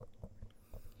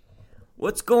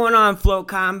What's going on, Flow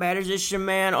Combaters? It's your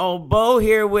man, Old Bo,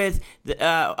 here with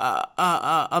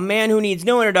a man who needs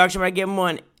no introduction, but I give him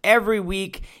one every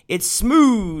week. It's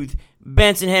Smooth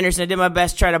Benson Henderson. I did my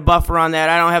best to try to buffer on that.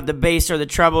 I don't have the bass or the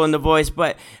treble in the voice,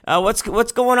 but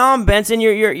what's going on, Benson?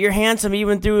 You're handsome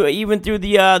even through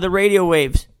the radio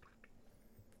waves.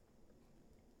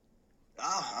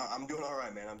 I'm doing all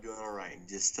right, man. I'm doing all right.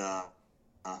 Just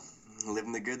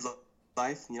living the good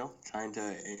life, trying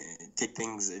to take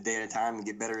things a day at a time and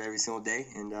get better every single day,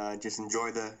 and just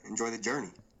enjoy the journey.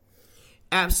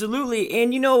 Absolutely.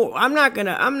 And I'm not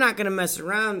gonna mess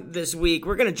around this week.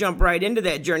 We're gonna jump right into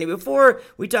that journey. Before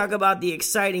we talk about the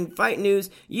exciting fight news,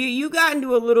 you got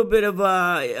into a little bit of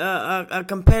a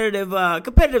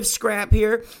competitive scrap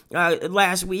here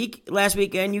last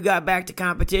weekend. You got back to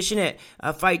competition at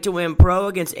Fight to Win Pro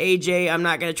against AJ. I'm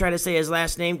not gonna try to say his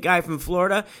last name, guy from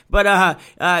Florida, but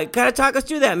kind of talk us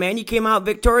through that, man. You came out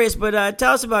victorious, but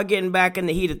tell us about getting back in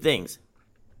the heat of things.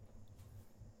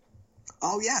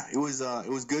 Oh yeah, it was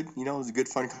good. It was a good,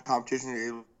 fun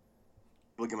competition.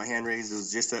 Look at my hand raised. It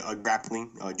was just a grappling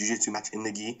jiu-jitsu match in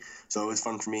the gi, so it was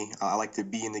fun for me. I like to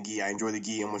be in the gi. I enjoy the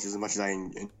gi as much as I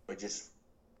enjoy just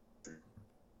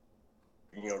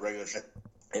regular shit.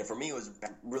 And for me, it was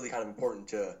really kind of important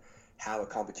to have a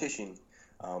competition,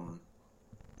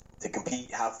 to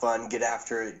compete, have fun, get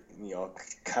after it.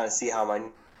 Kind of see how my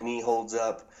knee holds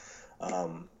up,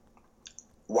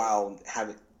 while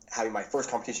having my first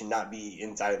competition not be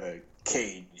inside of a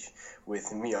cage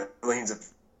with millions of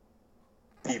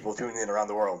people tuning in around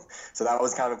the world. So that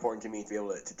was kind of important to me to be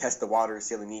able to test the water,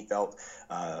 see how the knee felt.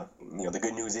 The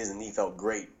good news is the knee felt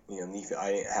great. I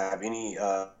didn't have any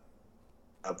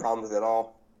problems with it at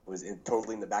all. It was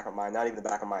totally in the back of my mind, not even the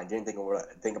back of my mind. Didn't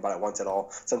think about it once at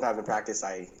all. Sometimes in practice,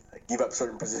 I give up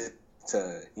certain positions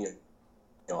to,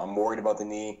 I'm worried about the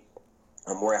knee.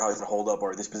 I'm worried how he's going to hold up,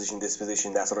 or this position,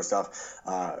 that sort of stuff.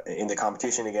 In the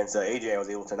competition against AJ, I was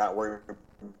able to not worry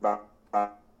about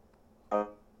at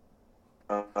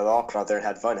all. Out there and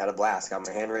had fun, had a blast, got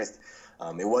my hand raised.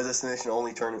 It was a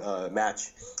submission-only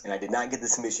match, and I did not get the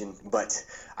submission, but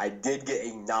I did get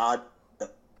a nod.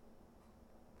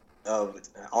 All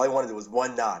I wanted was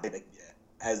one nod.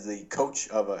 As the coach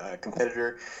of a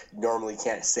competitor, you normally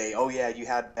can't say, "Oh yeah, you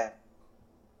had that."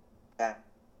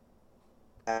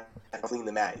 Clean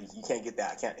the mat. You can't get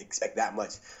that. I can't expect that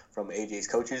much from AJ's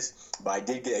coaches, but I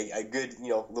did get a good,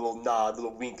 little nod,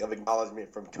 little wink of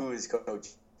acknowledgement from two of his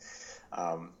coaches.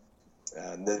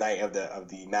 The night of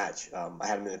the match, I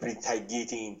had him in a pretty tight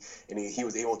guillotine, and he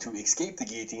was able to escape the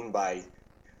guillotine by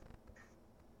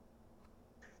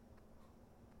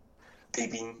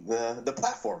taping the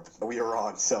platform that we were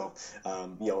on. So,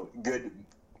 good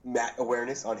mat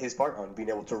awareness on his part, on being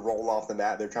able to roll off the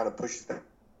mat. They're trying to push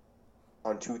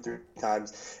on 2-3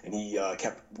 times, and he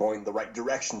kept going the right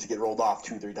direction to get rolled off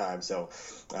 2-3 times. So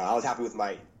I was happy with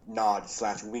my nod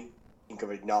 / wink of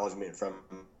acknowledgement from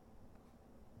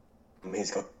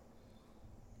his coach.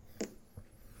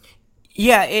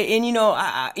 Yeah, and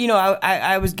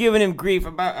I was giving him grief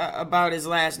about his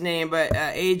last name, but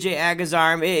AJ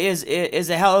Agazarm is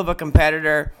a hell of a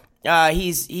competitor.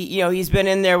 He's been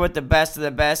in there with the best of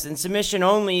the best, and submission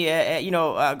only,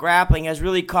 grappling has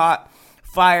really caught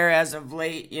fire as of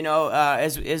late,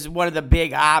 is one of the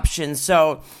big options.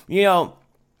 So,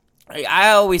 I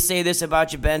always say this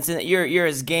about you, Benson, that you're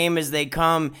as game as they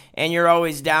come, and you're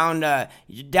always down to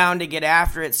get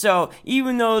after it. So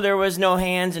even though there was no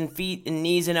hands and feet and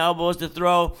knees and elbows to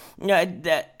throw,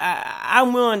 that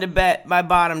I'm willing to bet my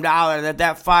bottom dollar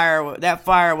that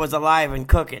fire was alive and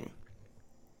cooking.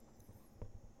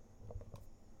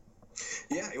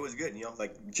 Yeah, it was good.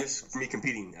 Just for me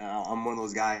competing, I'm one of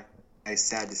those guys. It's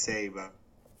sad to say, but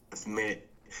a minute,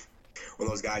 one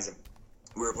of those guys.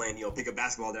 We were playing, pick up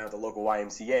basketball down at the local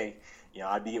YMCA.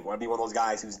 I'd be one of those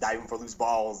guys who's diving for loose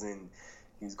balls, and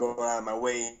he's going out of my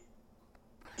way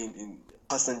and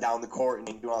hustling down the court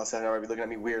and doing all this stuff. Everybody looking at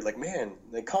me weird, like, man,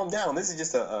 calm down. This is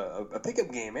just a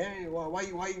pickup game, man. Why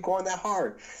you going that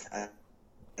hard?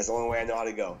 That's the only way I know how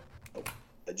to go.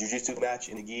 A jiu-jitsu match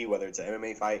in the gi, whether it's an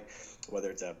MMA fight,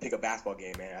 whether it's a pickup basketball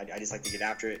game, man. I just like to get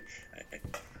after it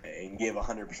and give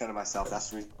 100% of myself.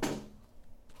 That's the reason.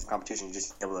 Competition,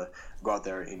 just able to go out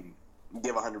there and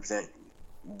give 100%,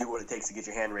 do what it takes to get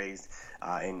your hand raised.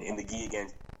 And in the gi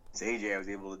against AJ, I was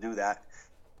able to do that.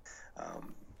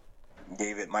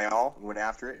 Gave it my all, went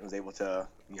after it, and was able to,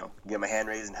 get my hand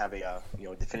raised and have a,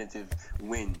 definitive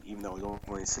win, even though it was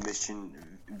only a submission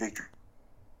victory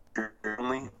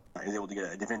only. I was able to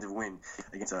get a definitive win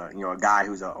against a guy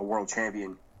who's a world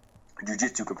champion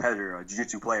jiu-jitsu competitor, a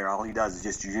jiu-jitsu player. All he does is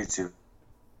just jiu-jitsu.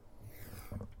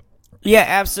 Yeah,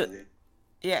 absolutely.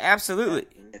 Yeah, absolutely.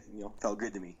 Felt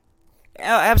good to me. Oh,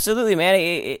 absolutely, man.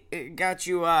 It got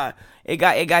you. It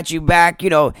got you back.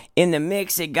 In the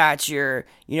mix. It got your.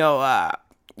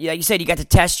 Yeah, you said you got to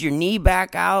test your knee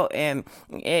back out and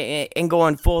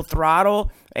going full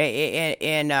throttle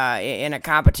in a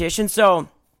competition. So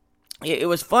it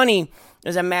was funny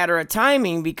as a matter of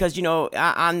timing because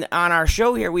on our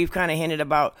show here we've kind of hinted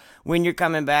about when you're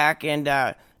coming back and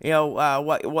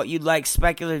what you'd like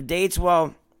speculative dates.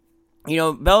 Well,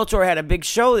 Bellator had a big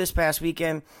show this past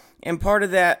weekend, and part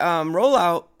of that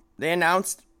rollout, they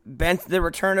announced the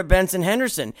return of Benson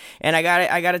Henderson. And I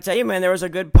got to tell you, man, there was a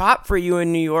good pop for you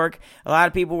in New York. A lot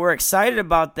of people were excited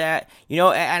about that, and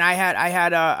I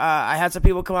had some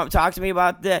people come up and talk to me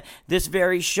about this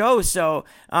very show. So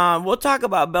we'll talk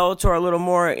about Bellator a little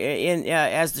more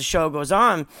as the show goes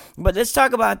on. But let's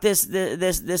talk about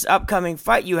this upcoming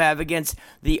fight you have against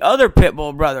the other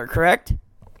Pitbull brother, correct?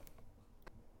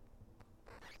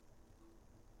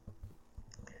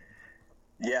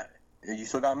 Yeah, you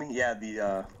still got me? Yeah,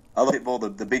 the other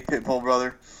Pitbull, the big Pitbull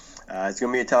brother. It's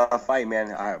going to be a tough fight,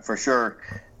 man, for sure.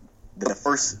 The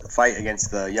first fight against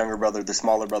the younger brother, the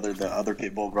smaller brother, the other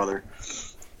Pitbull brother,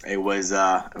 it was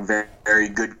a very, very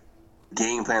good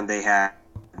game plan they had.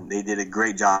 They did a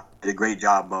great job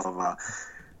of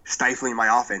stifling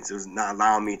my offense. It was not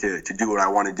allowing me to do what I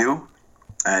want to do.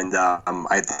 And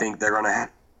I think they're going to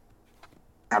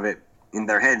have it in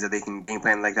their heads that they can game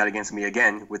plan like that against me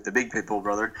again with the big Pitbull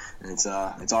brother. And it's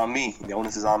on me. The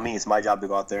onus is on me. It's my job to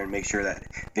go out there and make sure that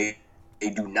they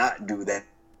do not do that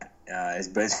as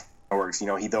best it works.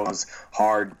 He throws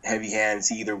hard, heavy hands.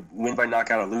 He either wins by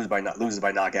knockout or loses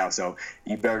by knockout. So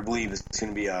you better believe it's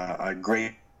going to be a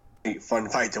great, fun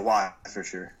fight to watch for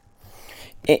sure.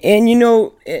 And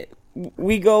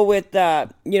we go with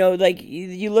like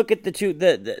you look at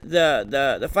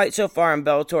the fight so far in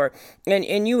Bellator,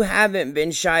 and you haven't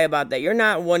been shy about that. You're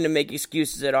not one to make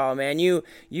excuses at all, man. You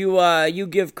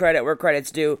give credit where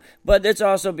credit's due, but let's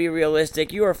also be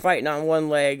realistic. You are fighting on one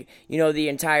leg, the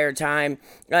entire time.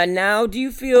 Now, do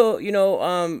you feel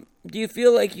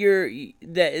like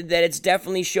that it's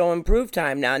definitely showing proof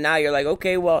time now? Now you're like,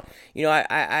 okay, well,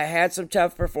 I had some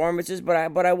tough performances, but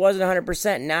I wasn't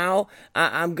 100%. Now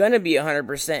I'm gonna be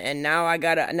 100%, and now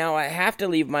I have to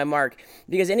leave my mark,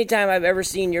 because anytime I've ever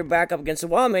seen your back up against the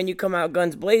wall, man, you come out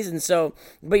guns blazing. So,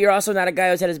 but you're also not a guy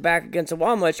who's had his back against the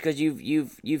wall much, because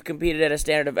you've competed at a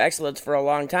standard of excellence for a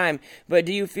long time. But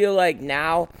do you feel like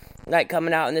now, like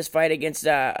coming out in this fight against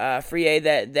Frie,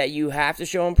 that you have to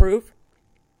show him proof?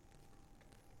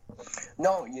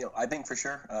 No, I think for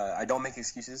sure. I don't make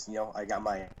excuses. I got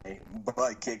my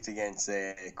butt kicked against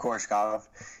Koreshkov.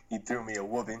 He threw me a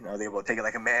whooping. I was able to take it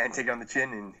like a man, take it on the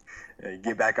chin, and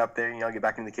get back up there. Get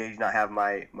back in the cage, not have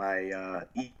my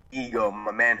ego,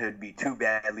 my manhood be too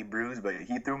badly bruised. But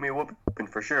he threw me a whooping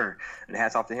for sure. And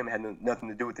hats off to him. It had nothing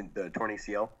to do with the torn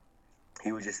ACL.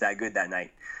 He was just that good that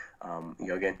night.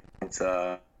 Again, it's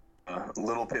a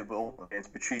little Pitbull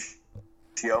against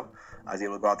Patricio. I was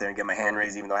able to go out there and get my hand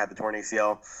raised even though I had the torn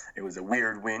ACL. It was a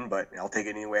weird win, but I'll take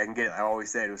it any way I can get it. I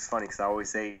always said, it was funny because I always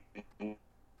say, it's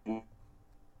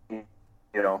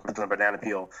on a banana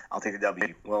peel, I'll take the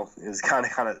W. Well, it was kind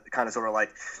of sort of like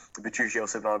Patricio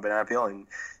sipping on a banana peel, and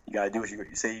you got to do what you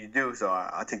say you do. So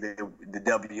I'll take the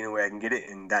W any way I can get it.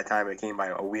 And that time it came by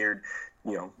a weird,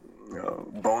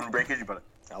 bone breakage, but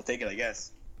I'll take it, I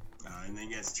guess. And then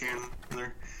against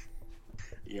Chandler,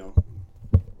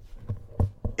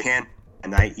 hand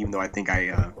tonight, even though I think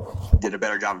I did a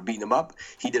better job of beating him up,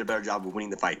 he did a better job of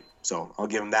winning the fight. So I'll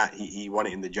give him that. He won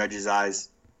it in the judges' eyes,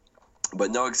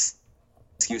 but no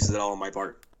excuses at all on my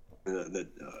part.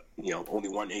 Only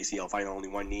one ACL fight, only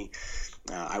one knee.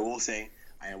 I will say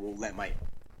I will let my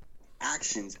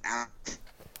actions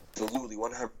absolutely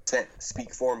 100%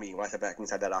 speak for me when I step back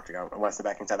inside that octagon. When I step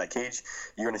back inside that cage,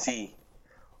 you're going to see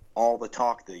all the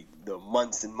talk, the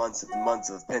months and months and months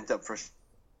of pent-up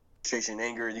frustration,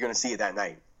 anger. You're going to see it that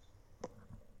night.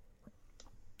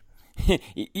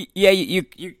 Yeah, you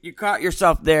caught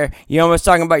yourself there. You almost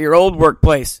talking about your old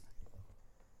workplace.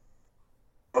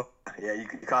 Yeah, you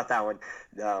caught that one.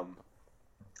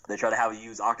 They try to have me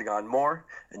use Octagon more,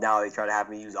 and now they try to have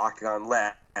me use Octagon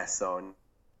less. So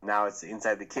now it's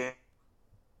inside the cage.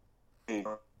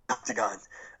 Octagon.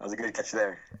 That was a good catch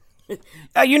there.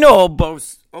 Old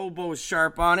Bo's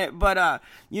sharp on it, but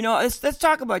let's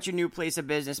talk about your new place of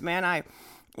business, man.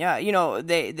 They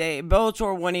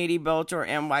Bellator 180, Bellator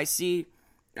NYC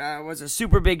was a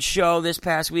super big show this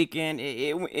past weekend.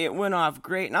 It went off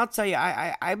great, and I'll tell you,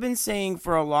 I've been saying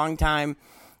for a long time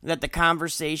that the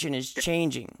conversation is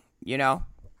changing.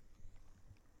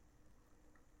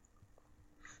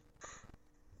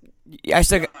 I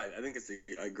still. I think it's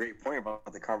a great point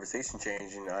about the conversation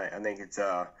change, and I think it's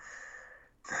the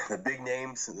big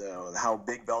names, how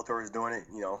big Bellator is doing it.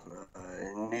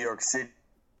 In New York City,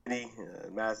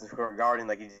 Madison Square Garden,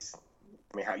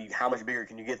 how much bigger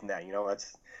can you get than that?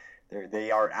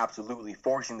 They are absolutely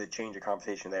forcing the change of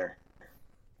conversation there.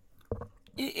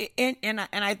 And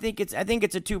I think it's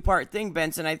a two-part thing,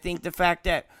 Benson. I think the fact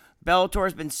that Bellator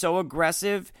has been so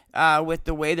aggressive with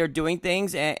the way they're doing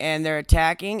things and they're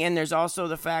attacking, and there's also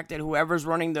the fact that whoever's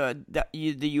running the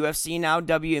UFC now,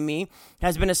 WME,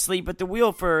 has been asleep at the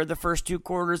wheel for the first 2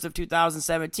 quarters of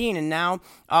 2017, and now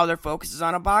all their focus is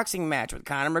on a boxing match with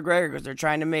Conor McGregor because they're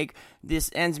trying to make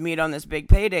this ends meet on this big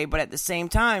payday. But at the same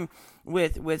time,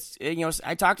 with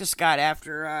I talked to Scott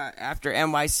after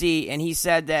NYC, and he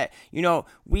said that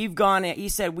we've gone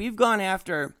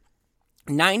after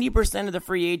 90% of the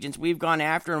free agents we've gone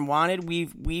after and wanted,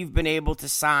 we've been able to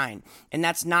sign, and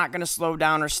that's not going to slow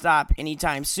down or stop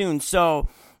anytime soon. So,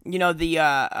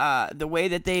 the way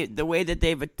that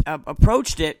they've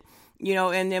approached it,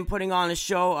 and then putting on a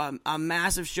show, a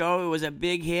massive show. It was a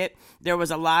big hit. There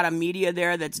was a lot of media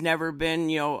there that's never been,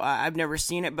 I've never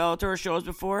seen at Bellator shows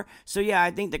before. So yeah, I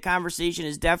think the conversation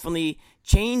is definitely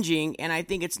changing, and I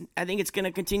think it's going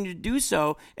to continue to do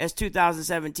so as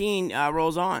 2017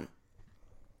 rolls on.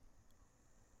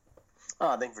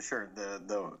 I think for sure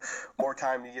the more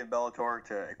time you give Bellator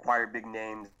to acquire big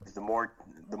names, the more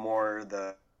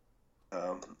the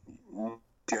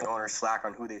owners slack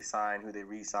on who they sign, who they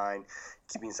re-sign,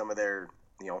 keeping some of their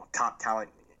top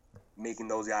talent, making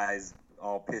those guys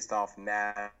all pissed off and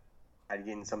mad,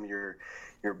 getting some of your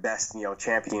best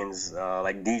champions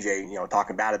like DJ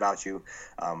talking bad about you.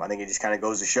 I think it just kind of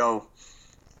goes to show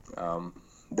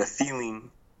the feeling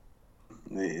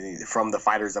from the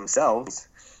fighters themselves.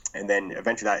 And then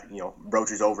eventually that,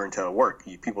 broaches over into work.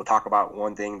 People talk about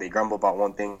one thing, they grumble about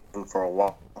one thing for a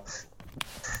while.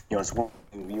 It's work.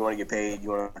 You want to get paid,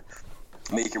 you want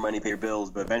to make your money, pay your bills,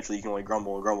 but eventually you can only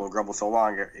grumble so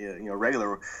long.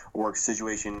 Regular work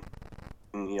situation,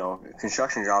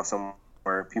 construction job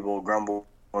somewhere, people grumble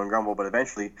and grumble, but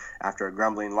eventually, after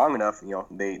grumbling long enough,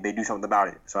 they do something about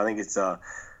it. So I think it's a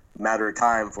matter of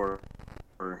time for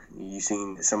you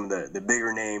seeing some of the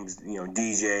bigger names,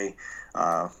 DJ,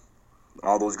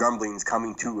 all those grumblings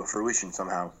coming to fruition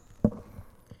somehow.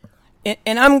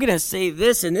 And I'm going to say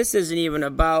this, and this isn't even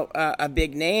about a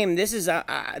big name. This is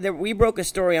we broke a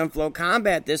story on Flow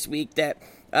Combat this week that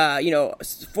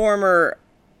former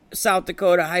South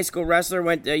Dakota high school wrestler,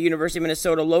 went to University of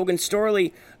Minnesota, Logan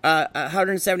Storley, a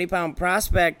 170-pound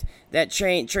prospect that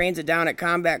trains it down at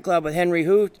Combat Club with Henry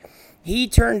Hooft. He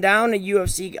turned down a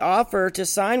UFC offer to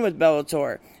sign with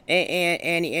Bellator.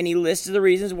 And he listed the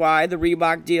reasons why, the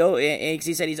Reebok deal, and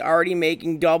he said he's already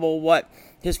making double what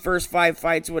his first 5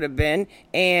 fights would have been.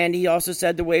 And he also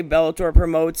said the way Bellator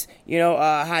promotes,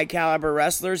 high caliber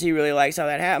wrestlers, he really likes how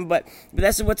that happened. But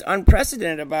that's what's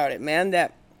unprecedented about it, man,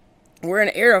 that we're in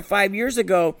an era 5 years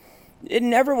ago, it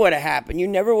never would have happened. You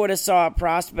never would have saw a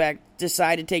prospect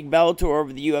decide to take Bellator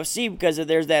over the UFC because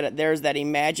there's that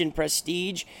imagined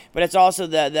prestige, but it's also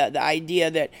the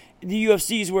idea that the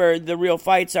UFC is where the real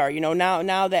fights are.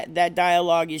 Now that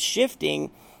dialogue is shifting,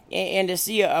 and to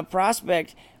see a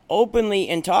prospect openly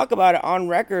and talk about it on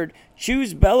record,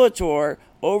 choose Bellator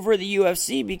over the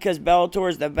UFC because Bellator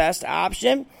is the best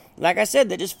option. Like I said,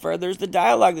 that just furthers the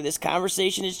dialogue that this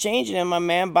conversation is changing, and my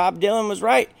man Bob Dylan was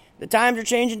right. The times are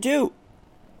changing too.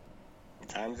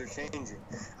 Times are changing.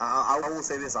 I will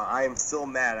say this: I am still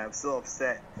mad. I'm still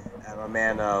upset at my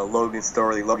man Logan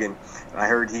Storley. Logan, I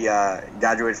heard he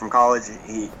graduated from college.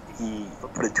 He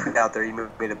put a tweet out there. He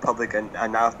made a public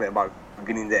announcement about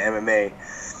getting into MMA.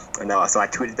 And so I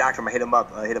tweeted back to him. I hit him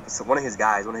up. I hit up one of his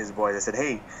guys, one of his boys. I said,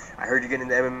 "Hey, I heard you getting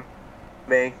into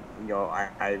MMA.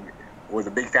 I was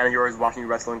a big fan of yours watching you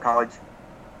wrestle in college.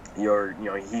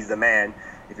 He's the man.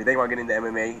 If you think about getting into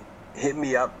MMA, hit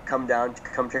me up. Come down.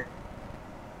 Come check."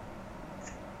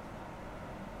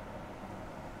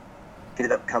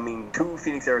 Ended up coming to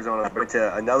Phoenix, Arizona. I went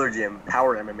to another gym,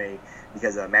 Power MMA,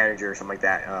 because a manager or something like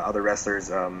that. Other wrestlers,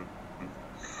 the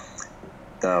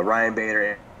Ryan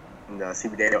Bader and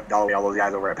CB Dalloway, all those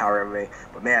guys over at Power MMA.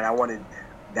 But man, I wanted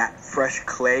that fresh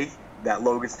clay that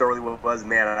Logan Storley was.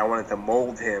 Man, and I wanted to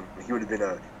mold him. He would have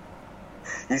been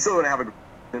he's still gonna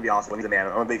be awesome. He's a man.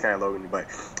 I'm a big fan of Logan, but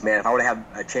man, if I would have had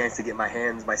a chance to get my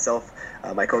hands myself,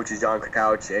 my coaches John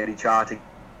Couch, Eddie Cha, to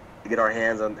get our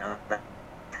hands on that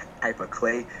type of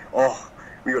clay,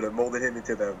 we would have molded him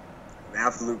into the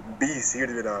absolute beast. He would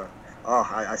have been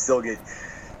I still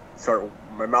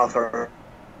my mouth starts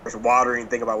watering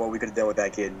thinking about what we could have done with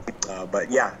that kid.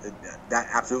 But yeah, that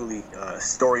absolutely,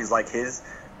 stories like his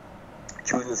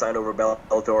choosing to sign over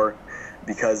Bellator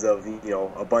because of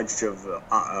a bunch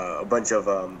of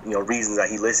reasons that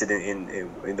he listed in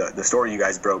the story you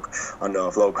guys broke on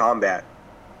Flow Combat.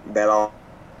 That all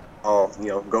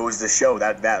goes to show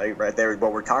that right there is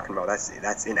what we're talking about.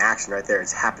 That's in action right there.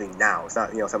 It's happening now. It's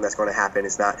not something that's going to happen.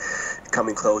 It's not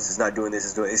coming close. It's not doing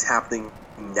this. It's happening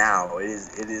now. It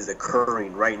is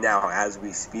occurring right now as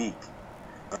we speak.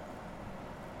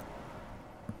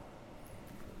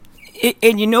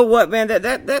 And you know what, man?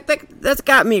 That's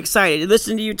got me excited.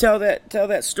 Listening to you tell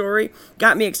that story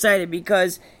got me excited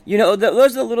because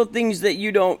those are the little things that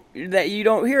you don't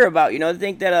hear about. I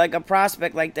think that like a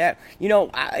prospect like that.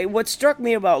 What struck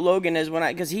me about Logan is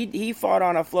because he fought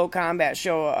on a Flow Combat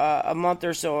show a month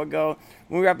or so ago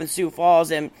when we were up in Sioux Falls,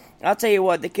 and I'll tell you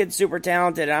what, the kid's super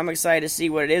talented. And I'm excited to see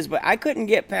what it is, but I couldn't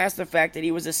get past the fact that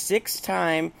he was a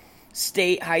 6-time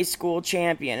state high school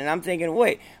champion. And I'm thinking,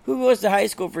 wait, who goes to high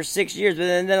school for 6 years? But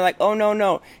then they're like, oh,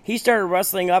 no. He started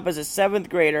wrestling up as a 7th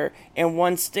grader and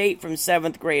won state from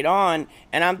 7th grade on.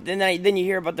 And then you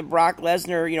hear about the Brock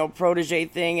Lesnar, protege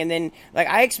thing. And then,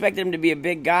 I expected him to be a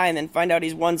big guy and then find out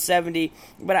he's 170.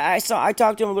 But I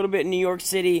talked to him a little bit in New York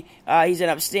City. He's an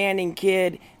upstanding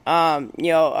kid. A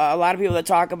lot of people that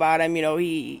talk about him,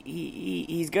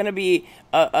 he's going to be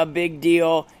a big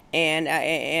deal. And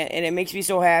it makes me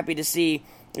so happy to see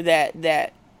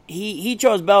that he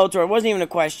chose Bellator. It wasn't even a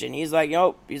question. He's like,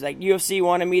 UFC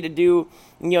wanted me to do,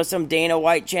 some Dana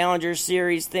White Challenger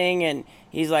Series thing, and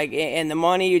he's like, and the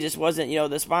money just wasn't,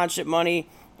 the sponsorship money.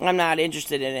 I'm not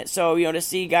interested in it. So, to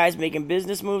see guys making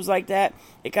business moves like that,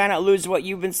 it kind of alludes to what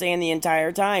you've been saying the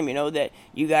entire time, that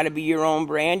you got to be your own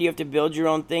brand. You have to build your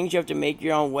own things. You have to make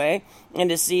your own way.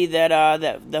 And to see that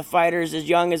that the fighters as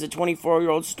young as a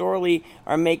 24-year-old Storley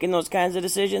are making those kinds of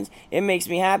decisions, it makes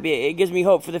me happy. It gives me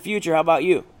hope for the future. How about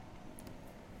you?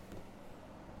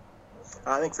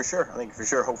 I think for sure.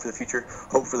 Hope for the future.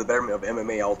 Hope for the betterment of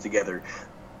MMA altogether.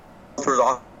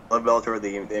 Love Bellator.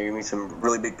 They give me some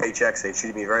really big paychecks. They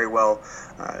treated me very well.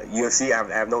 UFC,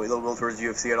 I have no ill will towards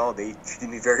UFC at all. They treated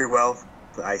me very well.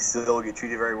 I still get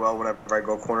treated very well whenever I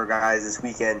go corner guys. This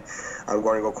weekend, I'm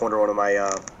going to go corner one of my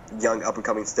young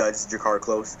up-and-coming studs, Jakar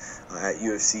Close, at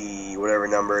UFC, whatever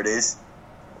number it is.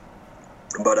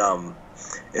 But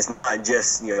it's not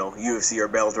just UFC or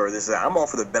Bellator. I'm all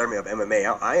for the betterment of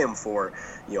MMA. I am for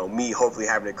me hopefully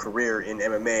having a career in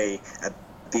MMA at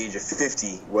the age of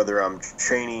 50, whether I'm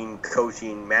training,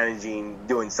 coaching, managing,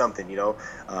 doing something, in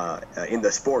the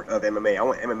sport of MMA. I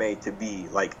want MMA to be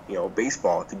like,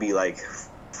 baseball, to be like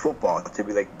football, to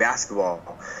be like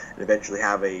basketball, and eventually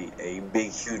have a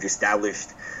big, huge established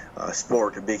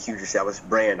sport, a big, huge established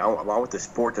brand. I want the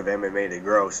sport of MMA to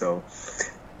grow. So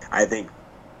I think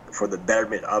for the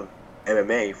betterment of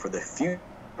MMA, for the future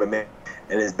of MMA,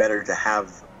 it is better to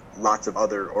have lots of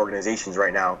other organizations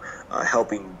right now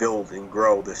helping build and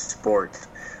grow the sport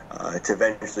to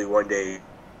eventually one day,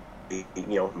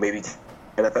 maybe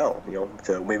NFL,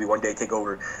 to maybe one day take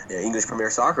over the English Premier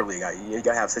Soccer League. You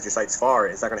got to have such a sights far.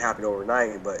 It's not going to happen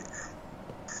overnight, but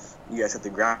you guys have the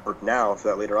groundwork now so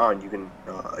that later on you can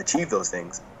achieve those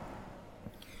things.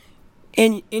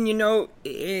 And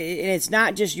it's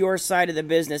not just your side of the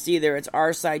business either. It's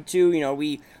our side too.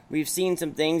 We've seen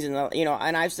some things, and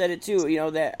and I've said it too.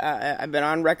 That I've been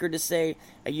on record to say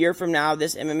a year from now,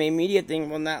 this MMA media thing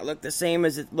will not look the same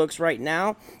as it looks right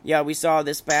now. Yeah, we saw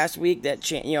this past week that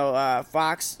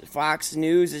Fox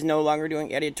News is no longer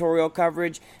doing editorial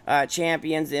coverage.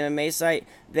 Champions, the MMA site,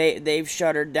 they've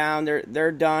shuttered down.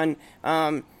 They're done.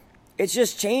 It's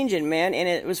just changing, man. And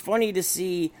it was funny to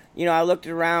see. I looked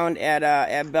around at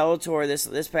Bellator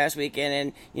this past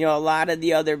weekend, and a lot of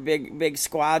the other big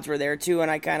squads were there too, and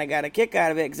I kind of got a kick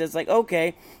out of it because it's like,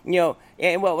 okay,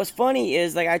 And what was funny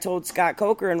is, like, I told Scott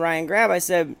Coker and Ryan Grab, I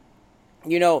said,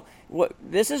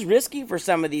 this is risky for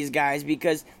some of these guys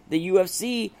because the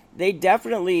UFC, they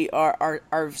definitely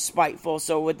are spiteful.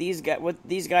 So with these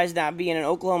guys not being in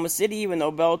Oklahoma City, even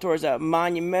though Bellator is a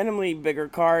monumentally bigger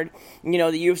card, the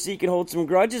UFC can hold some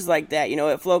grudges like that.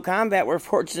 At Flow Combat, we're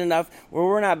fortunate enough where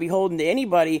we're not beholden to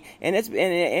anybody, and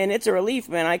it's a relief,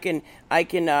 man. I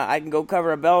can go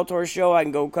cover a Bellator show, I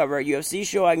can go cover a UFC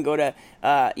show, I can go to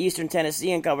Eastern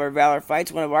Tennessee and cover Valor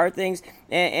Fights, one of our things,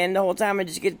 and the whole time I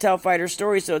just get to tell fighter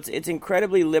stories. So it's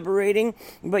incredibly liberating.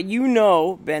 But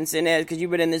Benson, because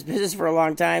you've been in this business for a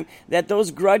long time, that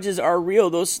those grudges are real.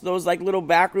 Those like little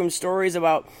backroom stories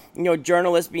about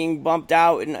journalists being bumped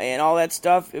out and all that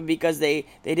stuff because they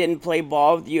didn't play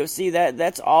ball with the UFC.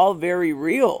 That's all very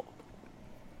real.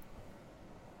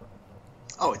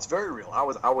 Oh, it's very real. I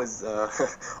was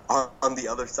on the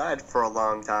other side for a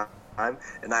long time.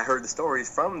 and I heard the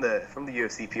stories from the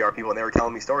UFC PR people, and they were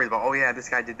telling me stories about, oh yeah, this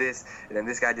guy did this, and then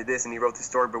this guy did this, and he wrote this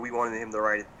story, but we wanted him to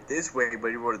write it this way, but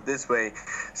he wrote it this way.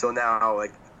 So now,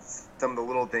 like, some of the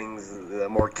little things, the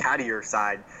more cattier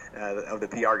side of the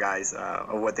PR guys,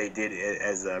 of what they did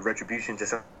as retribution to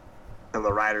some of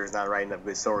the writers not writing up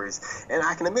good stories. And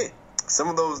I can admit, some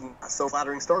of those not so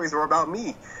flattering stories were about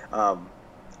me.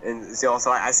 And so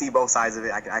I see both sides of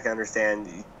it. I can understand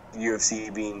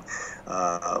UFC being,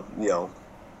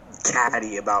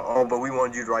 catty about, oh, but we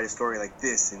wanted you to write a story like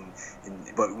this,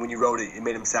 but when you wrote it, it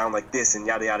made him sound like this, and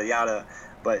yada yada yada.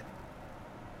 But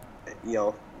what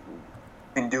you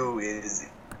can do is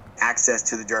access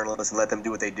to the journalists and let them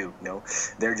do what they do.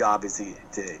 Their job is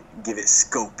to give it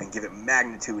scope and give it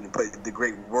magnitude and put the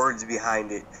great words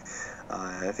behind it.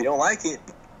 If you don't like it,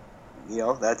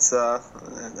 that's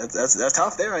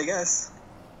tough there, I guess.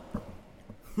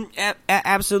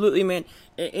 Absolutely, man.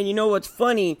 And you know what's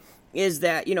funny is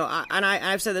that,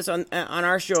 I've said this on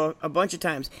our show a bunch of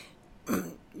times.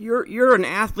 You're an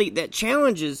athlete that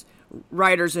challenges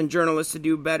writers and journalists to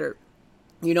do better.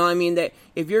 You know what I mean? That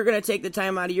if you're going to take the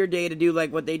time out of your day to do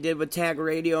like what they did with Tag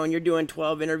Radio, and you're doing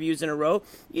 12 interviews in a row,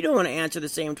 you don't want to answer the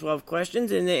same 12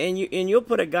 questions, and you'll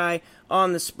put a guy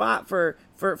on the spot for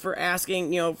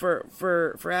asking,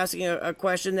 for asking a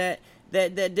question that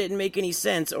didn't make any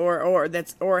sense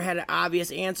or had an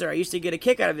obvious answer. I used to get a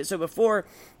kick out of it. So before,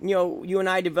 you and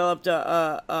I developed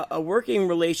a working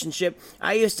relationship,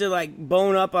 I used to like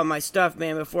bone up on my stuff,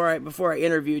 man, before I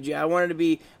interviewed you. I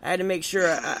had to make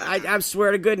sure, I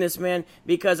swear to goodness, man,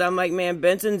 because I'm like, man,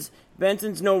 Benson's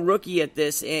no rookie at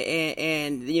this,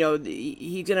 and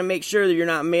he's going to make sure that you're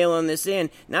not mailing this in.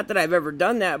 Not that I've ever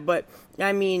done that, but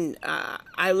I mean,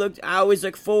 I always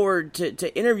look forward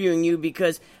to interviewing you,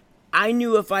 because I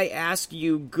knew if I asked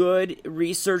you good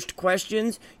researched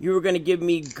questions, you were going to give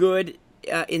me good,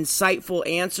 insightful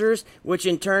answers, which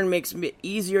in turn makes it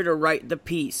easier to write the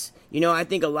piece. I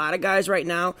think a lot of guys right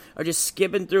now are just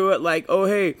skipping through it like, oh,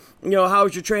 hey,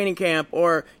 how's your training camp?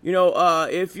 Or,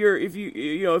 if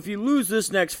you lose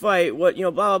this next fight, what,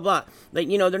 blah, blah, blah. Like,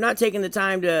 they're not taking the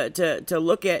time to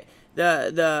look at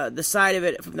the side of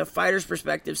it from the fighter's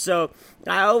perspective. So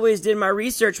I always did my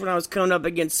research when I was coming up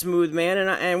against Smooth, man,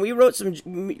 and we wrote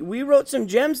some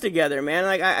gems together, man.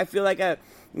 Like I feel like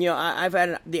I've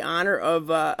had the honor of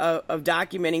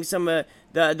documenting some of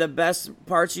the best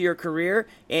parts of your career,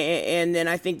 and then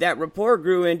I think that rapport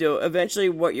grew into eventually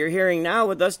what you're hearing now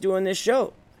with us doing this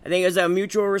show. I think it's a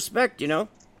mutual respect,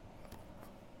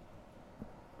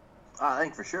 I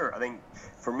think for sure. I think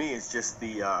for me, it's just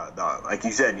the like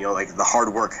you said, like the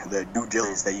hard work, the due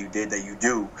diligence that you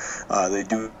do. The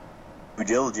due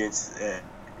diligence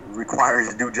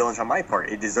requires due diligence on my part.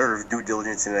 It deserves due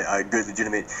diligence and a good,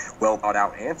 legitimate, well thought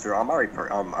out answer on my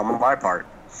part. On my part.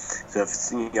 So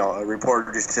if a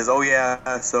reporter just says, "Oh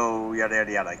yeah, so yada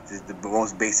yada yada," like the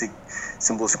most basic,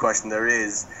 simplest question there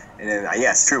is, and then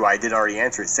yes, true, I did already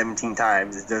answer it 17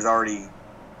 times. There's already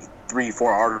 3-4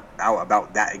 articles out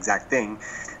about that exact thing.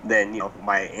 Then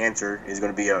my answer is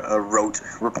going to be a rote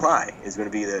reply. It's going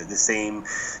to be the same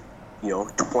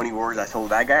 20 words I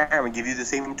told that guy. I'm going to give you the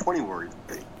same 20 words.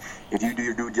 If you do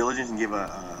your due diligence and give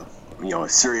a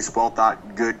serious, well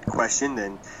thought, good question,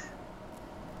 then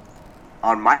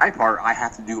on my part, I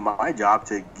have to do my job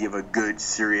to give a good,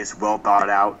 serious, well thought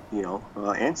out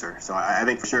answer. So I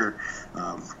think for sure,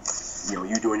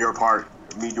 you doing your part,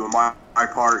 me doing my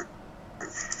part,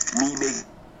 me making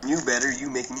you better, you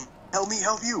making me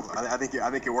help you. I think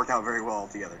it worked out very well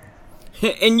together.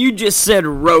 And you just said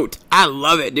wrote. I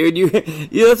love it, dude. You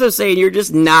know what I'm saying? You're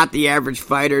just not the average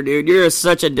fighter, dude. You're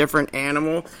such a different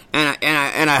animal, and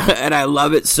I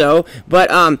love it so.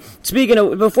 But speaking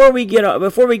of, before we get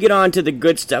on to the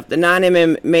good stuff, the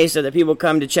non-MMA stuff that people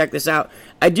come to check this out,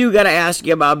 I do gotta ask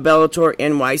you about Bellator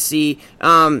NYC.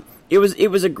 It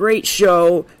was a great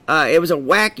show. It was a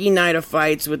wacky night of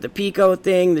fights with the Pico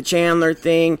thing, the Chandler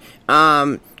thing.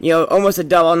 Almost a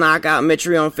double knockout,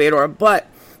 Mitrione Fedor, but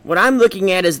what I'm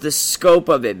looking at is the scope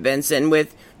of it, Benson.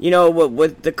 With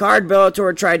the card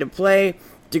Bellator tried to play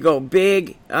to go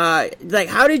big. Like,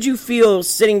 how did you feel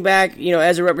sitting back,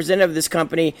 as a representative of this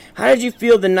company? How did you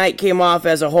feel the night came off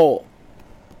as a whole?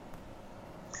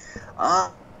 I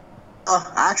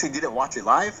actually didn't watch it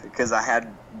live because I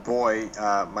had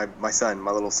my son,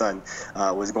 my little son,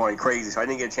 was going crazy, so I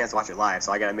didn't get a chance to watch it live.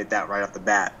 So I gotta admit that right off the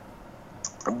bat.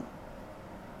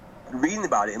 Reading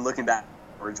about it and looking back.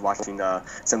 Watching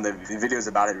some of the videos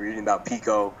about it, reading about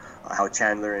Pico, how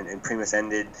Chandler and Primus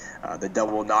ended, the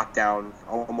double knockdown,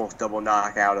 almost double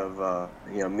knockout of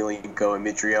Emelianenko and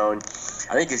Mitrione.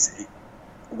 I think it's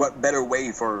what better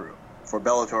way for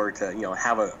Bellator to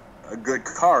have a a good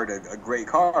card, a great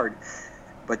card.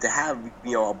 But to have,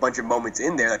 a bunch of moments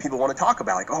in there that people want to talk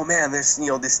about, like, oh man, this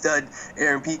stud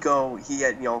Aaron Pico, he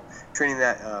had, training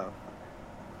that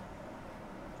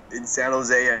in San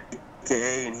Jose,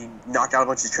 AKA, and he knocked out a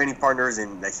bunch of training partners,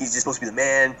 and like he's just supposed to be the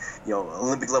man,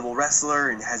 Olympic level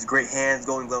wrestler, and has great hands,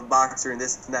 Golden Glove boxer, and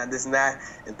this and that,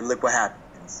 and then look what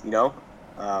happens,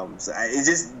 So it's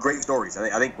just great stories.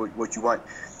 I think what you want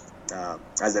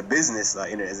as a business,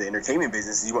 as an entertainment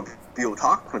business, is you want people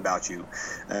talking about you.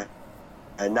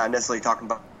 And not necessarily talking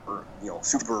about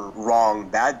super wrong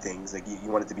bad things. Like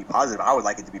you want it to be positive. I would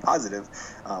like it to be positive.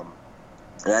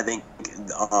 And I think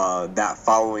that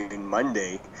following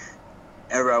Monday,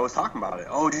 everybody was talking about it.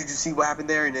 Oh, did you see what happened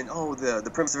there? And then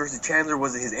the Primus versus Chandler,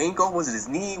 was it his ankle? Was it his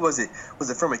knee? Was it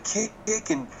from a kick?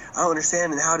 And I don't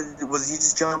understand. And was he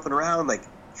just jumping around? Like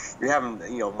you're having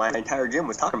my entire gym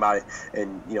was talking about it.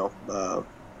 And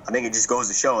I think it just goes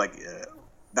to show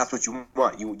that's what you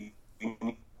want. You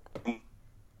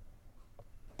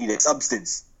need a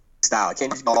substance style. It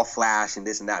can't just be all flash and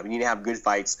this and that. We need to have good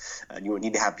fights. You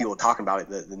need to have people talking about it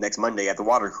the next Monday at the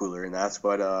water cooler, and that's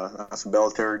what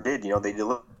Bellator did. They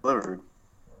delivered.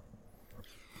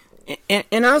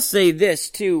 And I'll say this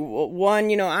too.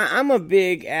 One, I'm a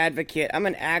big advocate. I'm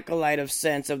an acolyte of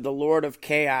sense of the Lord of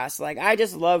Chaos. Like I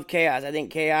just love chaos. I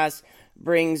think chaos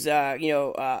brings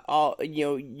all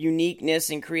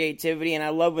uniqueness and creativity, and I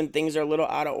love when things are a little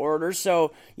out of order.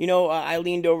 So I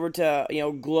leaned over to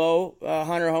Glow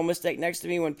Hunter Homestead next to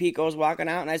me when Pico was walking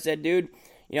out, and I said, dude,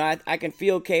 I can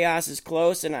feel chaos is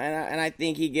close, and I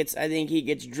think he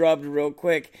gets drubbed real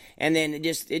quick, and then it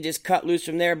just cut loose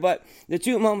from there. But the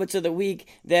two moments of the week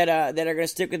that are gonna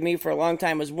stick with me for a long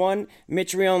time was one,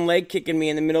 Mitch Rion leg kicking me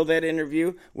in the middle of that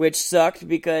interview, which sucked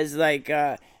because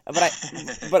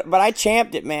but I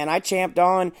champed it, man. I champed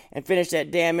on and finished that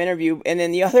damn interview. And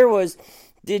then the other was,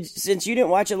 since you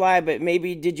didn't watch it live, but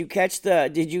maybe did you catch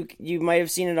you might have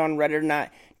seen it on Reddit or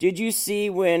not. Did you see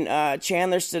when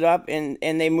Chandler stood up and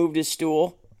they moved his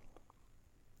stool?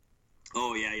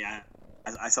 Oh yeah.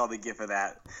 I saw the gif of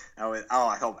that.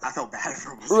 I felt bad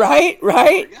for him. Right.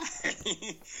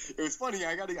 It was funny.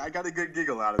 I got a good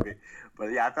giggle out of it. But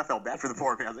yeah, I felt bad for the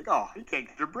poor man. I was like, oh, he can't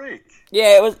get a break.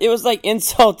 Yeah, it was like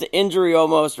insult to injury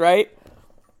almost, right?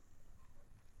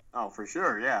 Oh, for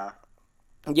sure, yeah.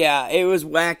 Yeah, it was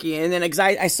wacky. And then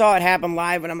I saw it happen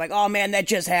live, and I'm like, oh man, that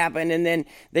just happened. And then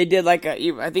they did I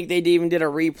think they even did a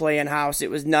replay in house.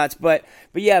 It was nuts. But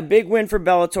yeah, big win for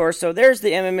Bellator. So there's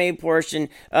the MMA portion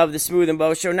of the Smooth and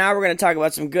Bow Show. Now we're going to talk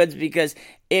about some goods, because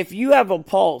if you have a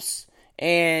pulse,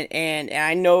 and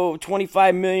I know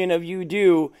 25 million of you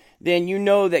do, then you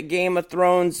know that Game of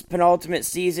Thrones penultimate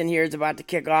season here is about to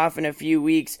kick off in a few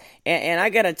weeks. And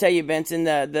I gotta tell you, Benson,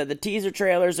 the teaser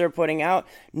trailers they're putting out,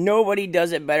 nobody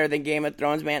does it better than Game of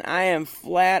Thrones, man. I am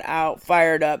flat out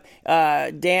fired up.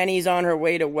 Dany's on her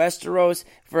way to Westeros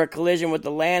for a collision with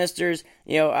the Lannisters.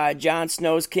 Jon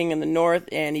Snow's king in the north,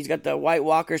 and he's got the White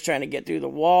Walkers trying to get through the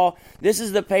wall. This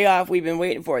is the payoff we've been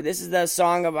waiting for. This is the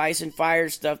Song of Ice and Fire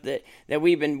stuff that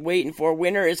we've been waiting for.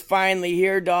 Winter is finally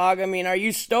here, dog. I mean, are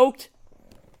you stoked?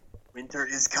 Winter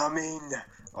is coming.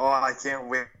 Oh, I can't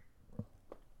wait.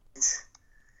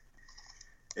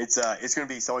 It's going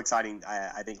to be so exciting.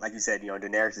 I think, like you said,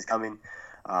 Daenerys is coming.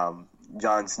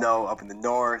 Jon Snow up in the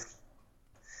north.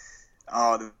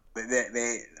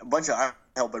 They a bunch of, I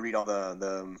help but read all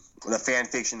the fan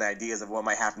fiction, the ideas of what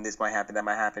might happen, this might happen, that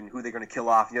might happen, who they're going to kill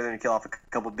off. They're going to kill off a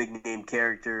couple big name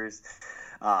characters.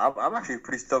 I'm actually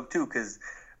pretty stoked too, because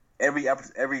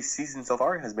every season so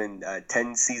far has been a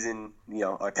 10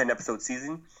 episode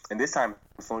season, and this time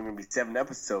it's only going to be 7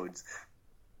 episodes.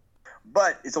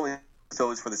 But it's only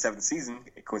episodes for the 7th season,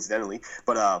 coincidentally.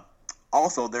 But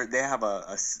also they have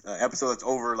a episode that's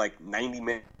over 90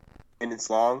 minutes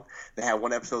long. They have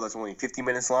one episode that's only 50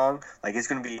 minutes long. It's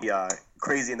going to be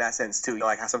crazy in that sense too.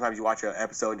 How sometimes you watch an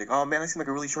episode and you're like, oh man, that seemed like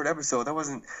a really short episode. That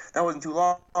wasn't too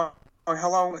long. How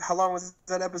long was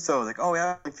that episode? Oh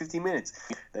yeah, 15 minutes.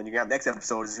 Then you got the next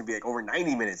episode, it's gonna be over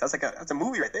 90 minutes. That's a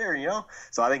movie right there,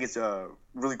 So I think it's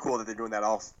really cool that they're doing that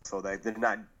also. That they're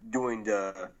not doing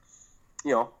the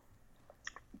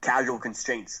casual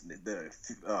constraints, the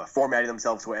formatting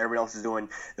themselves to what everyone else is doing.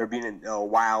 They're being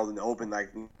wild and open,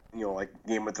 like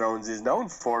Game of Thrones is known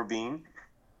for being.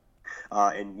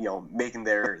 And making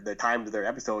the time of their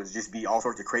episodes just be all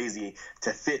sorts of crazy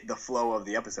to fit the flow of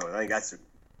the episode. I think that's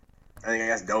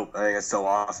dope. I think that's so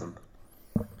awesome.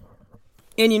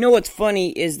 And what's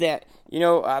funny is that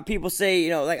People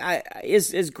say, like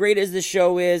as great as the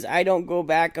show is, I don't go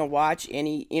back and watch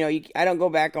any, I don't go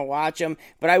back and watch them,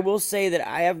 but I will say that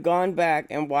I have gone back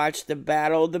and watched the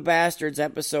Battle of the Bastards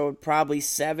episode probably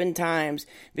 7 times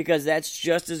because that's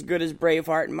just as good as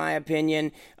Braveheart in my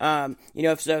opinion.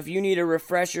 If you need a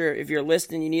refresher, if you're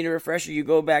listening, you need a refresher, you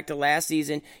go back to last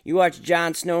season, you watch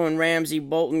Jon Snow and Ramsay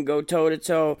Bolton go toe to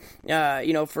toe,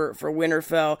 for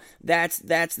Winterfell. That's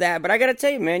that. But I gotta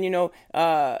tell you, man,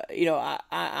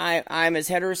 I'm as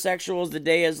heterosexual as the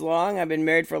day is long. I've been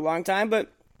married for a long time,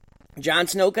 but Jon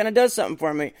Snow kind of does something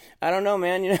for me. I don't know,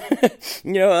 man.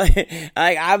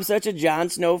 I'm such a Jon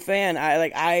Snow fan.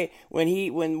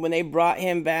 When they brought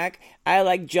him back,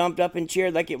 I jumped up and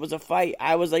cheered like it was a fight.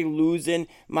 I was losing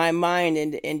my mind,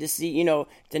 and to see,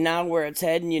 to now where it's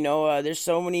heading, there's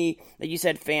so many, like you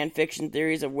said, fan fiction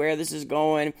theories of where this is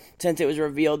going since it was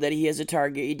revealed that he is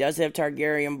he does have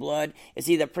Targaryen blood. Is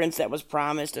he the prince that was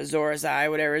promised, Azor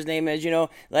Ahai, whatever his name is,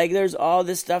 there's all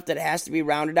this stuff that has to be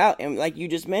rounded out. And like you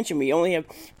just mentioned, we only have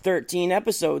 13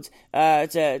 episodes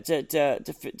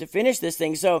to finish this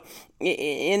thing. So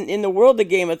in the world of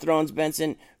Game of Thrones,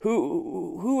 Benson,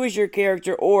 who is your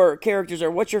character or characters, or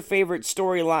what's your favorite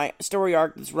story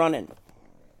arc that's running?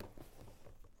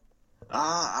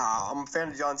 I'm a fan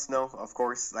of Jon Snow, of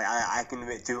course. I can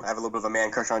admit too, I have a little bit of a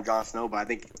man crush on Jon Snow, but I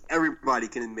think everybody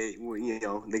can admit,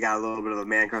 they got a little bit of a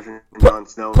man crush on Jon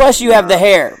Snow. Plus, you have the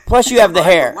hair. You have the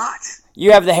hair.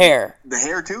 You have the hair. The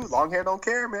hair too. Long hair don't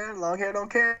care, man. Long hair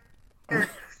don't care.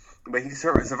 But he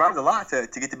survived a lot to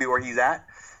get to be where he's at.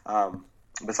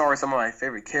 But as far as some of my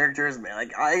favorite characters,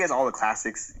 man, I guess all the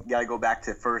classics. You gotta go back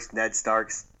to first Ned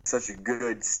Stark, such a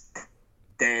good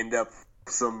stand-up,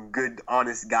 some good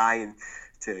honest guy, and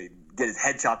to get his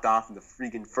head chopped off in the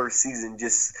freaking first season.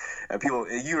 Just people,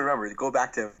 you remember? Go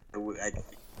back to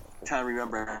trying to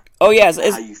remember. Oh yes,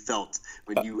 how you felt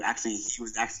when he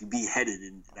was actually beheaded,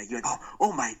 and you're like,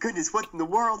 oh my goodness, what in the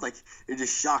world? You're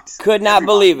just shocked. Could not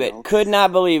believe it. Could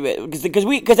not believe it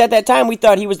because at that time we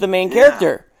thought he was the main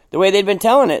character. The way they'd been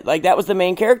telling it, that was the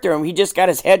main character, and he just got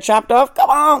his head chopped off. Come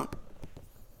on.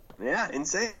 Yeah,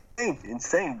 insane.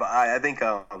 But I think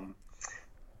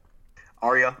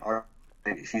Arya,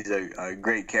 she's a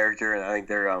great character, and I think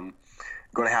they're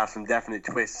going to have some definite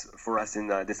twists for us in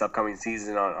this upcoming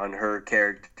season on her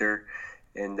character,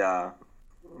 and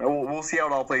we'll see how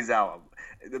it all plays out.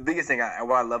 The biggest thing,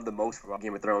 what I love the most about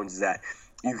Game of Thrones is that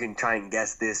you can try and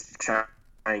guess this, try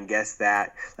and guess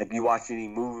that. You watch any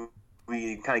movie,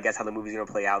 you can kind of guess how the movie's going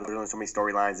to play out. There's only so many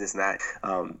storylines, this and that.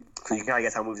 So you can kind of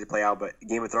guess how movies play out, but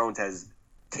Game of Thrones has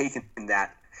taken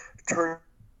that, turned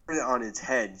it on its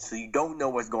head, so you don't know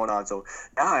what's going on. So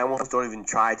now I almost don't even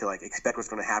try to expect what's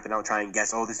going to happen. I don't try and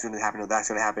guess, this is going to happen or that's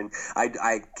going to happen.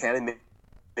 I can admit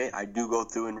I do go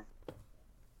through and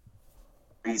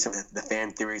read some of the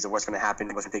fan theories of what's going to happen,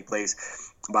 what's going to take place.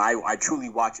 But I truly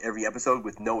watch every episode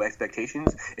with no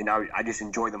expectations, and I just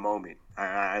enjoy the moment.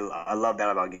 I love that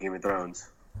about Game of Thrones.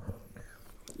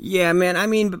 Yeah, man. I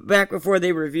mean, back before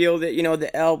they revealed it,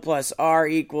 the L plus R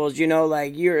equals,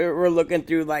 we're looking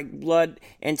through blood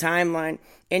and timeline,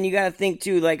 and you got to think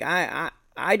too,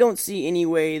 I don't see any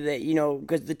way that,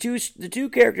 because the two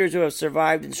characters who have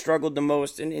survived and struggled the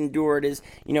most and endured is,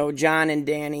 Jon and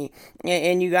Dany.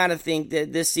 And you got to think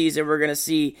that this season we're going to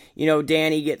see,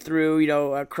 Dany get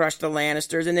through, crush the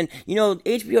Lannisters. And then,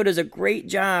 HBO does a great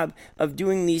job of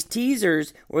doing these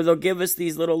teasers where they'll give us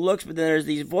these little looks, but then there's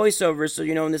these voiceovers. So,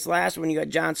 in this last one, you got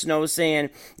Jon Snow saying,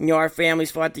 our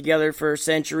families fought together for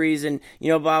centuries and,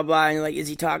 blah, blah. And is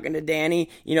he talking to Dany?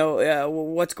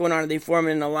 What's going on? Are they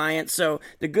forming an alliance? So,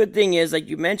 the good thing is, like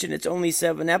you mentioned, it's only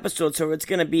 7 episodes, so it's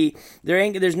gonna be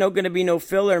there's gonna be no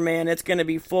filler, man. It's gonna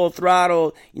be full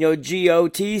throttle,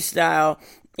 GOT style.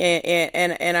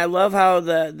 And I love how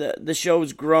the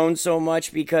show's grown so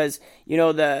much because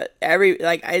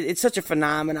it's such a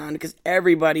phenomenon because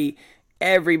everybody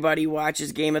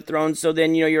watches Game of Thrones. So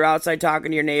then, you're outside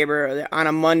talking to your neighbor on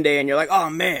a Monday and you're like, oh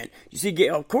man, you see,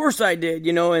 of course I did,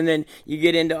 and then you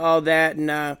get into all that.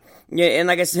 And, and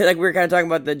like I said, we were kind of talking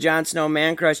about the Jon Snow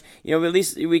man crush, at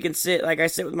least we can sit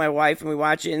with my wife and we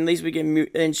watch it, and at least we can,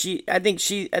 and I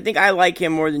think I like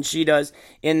him more than she does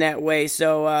in that way.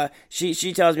 So,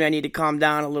 she tells me I need to calm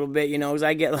down a little bit, because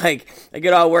I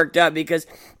get all worked up because,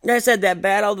 like I said, that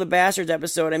Battle of the Bastards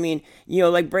episode, I mean,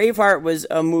 Braveheart was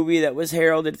a movie that was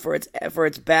heralded for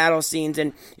its battle scenes,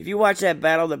 and if you watch that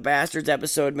Battle of the Bastards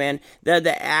episode, man,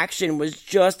 the action was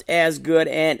just as good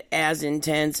and as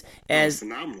intense as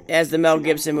the Mel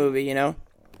Gibson movie, Yeah,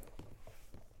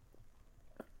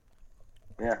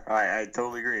 I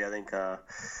totally agree. I think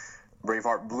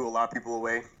Braveheart blew a lot of people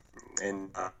away,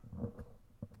 and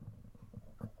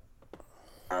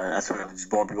That's what just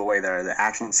blowing people away. The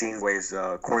action scenes, the way it's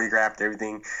choreographed,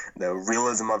 everything, the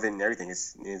realism of it, and everything.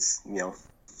 It's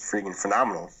freaking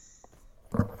phenomenal.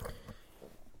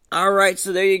 All right,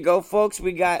 so there you go, folks.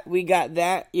 We got that. We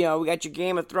got your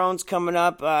Game of Thrones coming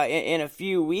up in a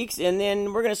few weeks, and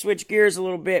then we're gonna switch gears a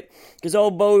little bit because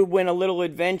old Bo went a little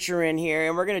adventure in here,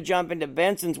 and we're gonna jump into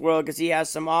Benson's world because he has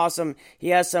some awesome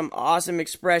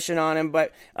expression on him.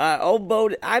 But old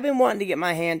Bo, I've been wanting to get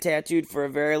my hand tattooed for a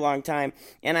very long time,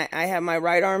 and I have my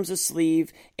right arm's a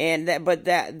sleeve, and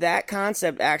that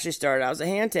concept actually started out as a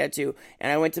hand tattoo,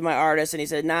 and I went to my artist, and he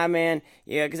said, "Nah, man,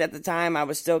 because at the time I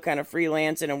was still kind of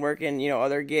freelancing and working,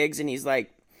 other gigs, and he's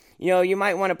like, you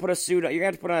might want to put a suit on. You're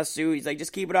going to have to put on a suit. He's like,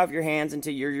 just keep it off your hands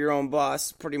until you're your own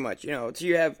boss, pretty much, until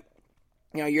you have,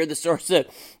 you're the source of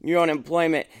your own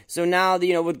employment. So now,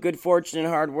 with good fortune and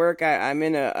hard work, I'm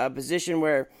in a position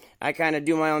where I kind of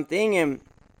do my own thing, and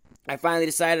I finally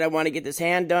decided I want to get this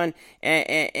hand done,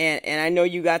 and I know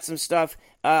you got some stuff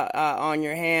on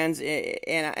your hands,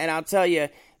 and I'll tell you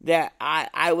that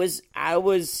I was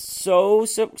so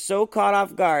caught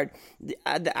off guard.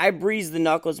 I breezed the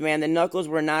knuckles, man. The knuckles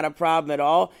were not a problem at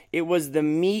all. It was the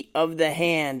meat of the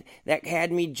hand that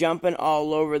had me jumping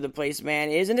all over the place, man.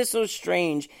 Isn't it so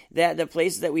strange that the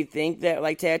places that we think that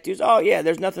like tattoos, oh yeah,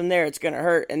 there's nothing there, it's gonna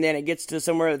hurt, and then it gets to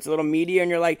somewhere that's a little meatier, and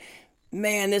you're like,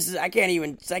 man, I can't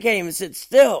even sit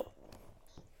still.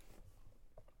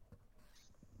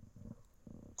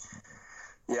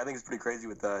 Yeah, I think it's pretty crazy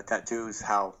with tattoos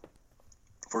how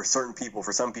for some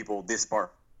people, this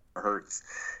part hurts.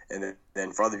 And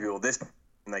then for other people, this,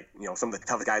 like, some of the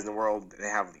toughest guys in the world, they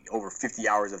have over 50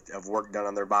 hours of work done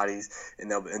on their bodies.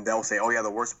 And they'll say, oh, yeah,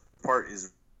 the worst part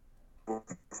is, for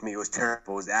me, it was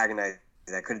terrible. It was agonizing.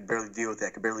 I could barely deal with it. I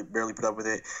could barely put up with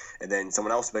it. And then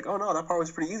someone else will be like, oh, no, that part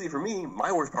was pretty easy for me.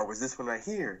 My worst part was this one right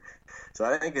here. So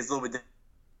I think it's a little bit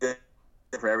different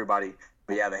for everybody.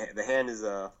 But, yeah, the hand is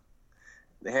a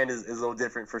little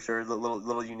different for sure. A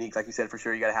little unique, like you said, for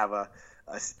sure. You got to have a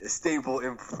stable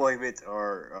employment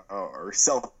or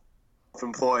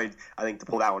self-employed, I think, to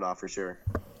pull that one off for sure.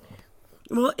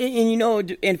 Well,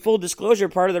 and in full disclosure,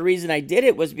 part of the reason I did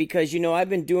it was because, I've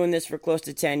been doing this for close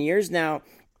to 10 years now.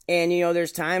 And,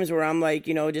 there's times where I'm like,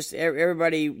 just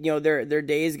everybody, their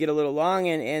days get a little long.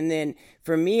 And then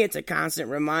for me, it's a constant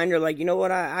reminder, like, you know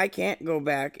what, I can't go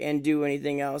back and do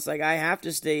anything else. Like, I have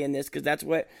to stay in this because that's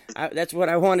what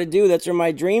I want to do. That's where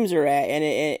my dreams are at.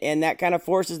 And that kind of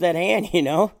forces that hand,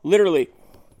 literally.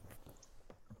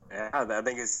 Yeah, I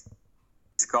think it's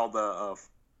called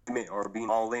or being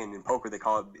all in poker. They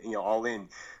call it, all in.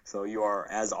 So you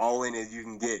are as all in as you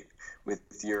can get with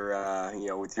your,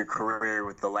 with your career,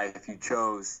 with the life you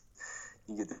chose.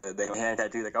 You get the hand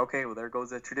tattoo, like, okay, well, there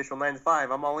goes a traditional 9 to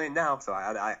 5. I'm all in now. So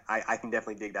I can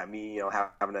definitely dig that. Me,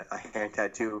 having a hand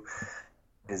tattoo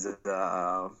is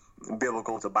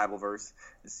biblical. It's a Bible verse.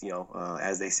 It's,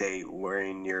 as they say,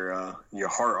 wearing your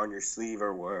heart on your sleeve,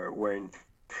 or wearing,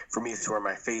 for me, it's to wear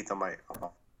my faith on my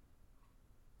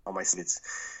sleeve. It's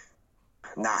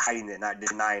not hiding it, not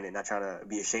denying it, not trying to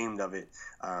be ashamed of it.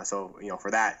 So,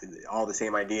 for that, all the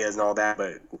same ideas and all that,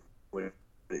 but with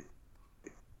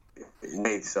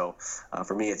faith. So,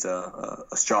 for me, it's a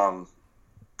strong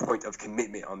point of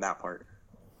commitment on that part.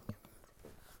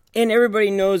 And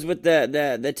everybody knows with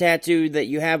the tattoo that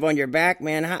you have on your back,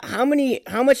 man. How many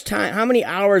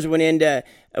hours went into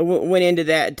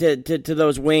that to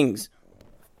those wings?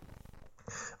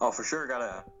 Oh, for sure,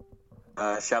 gotta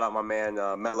shout out my man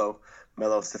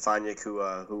Melo Stefaniak,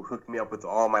 who hooked me up with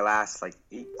all my last 7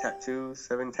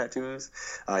 tattoos.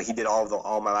 He did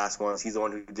all my last ones. He's the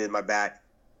one who did my back.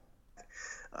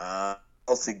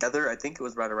 Altogether, I think it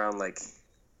was right around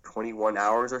 21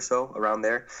 hours or so, around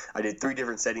there. I did 3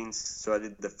 different settings. So I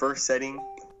did the first setting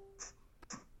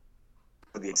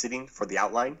for the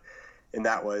outline, and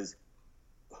that was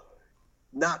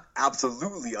not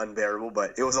absolutely unbearable,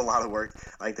 but it was a lot of work.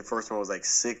 I think the first one was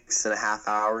 6.5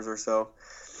 hours or so.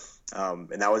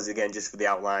 And that was, again, just for the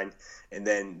outline. And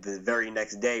then the very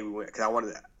next day we went, because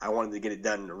I wanted to get it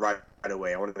done right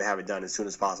away. I wanted to have it done as soon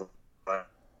as possible. But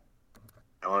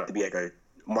I wanted it to be a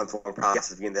month-long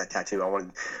process of getting that tattoo. I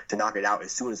wanted to knock it out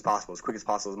as soon as possible, as quick as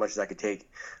possible, as much as I could take.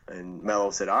 And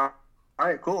Mello said, all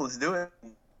right, cool, let's do it.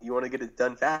 You want to get it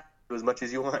done fast, as much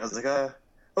as you want? I was like,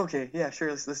 okay, yeah, sure,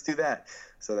 let's do that.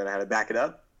 So then I had to back it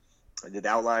up. I did the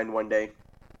outline one day.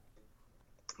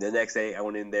 The next day I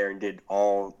went in there and did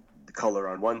all the color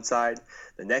on one side.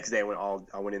 The next day I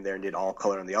went in there and did all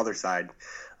color on the other side.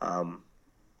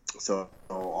 So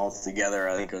all together,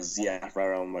 I think it was right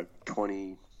around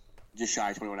 20, just shy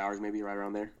of 21 hours, maybe right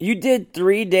around there. You did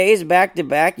 3 days back to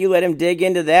back. You let him dig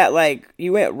into that,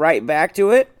 you went right back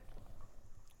to it.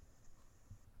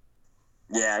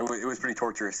 Yeah, it was pretty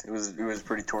torturous. It was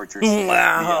pretty torturous.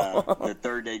 Wow. The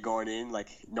third day going in, like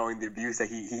knowing the abuse that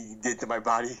he did to my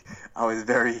body, I was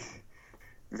very,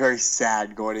 very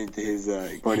sad going into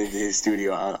his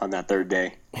studio on that third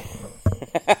day.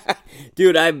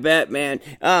 Dude, I bet, man.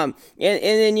 And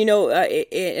then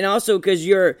and also because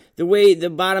the way the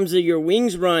bottoms of your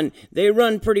wings run, they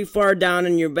run pretty far down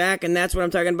in your back, and that's what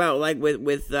I'm talking about. Like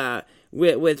with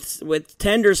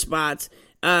tender spots.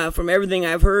 From everything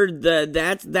I've heard,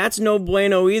 that's no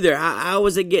bueno either. How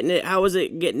was it getting it? How was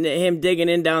it getting him digging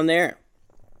in down there?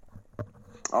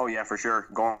 Oh yeah, for sure.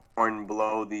 Going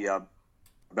below the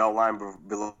belt line,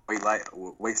 below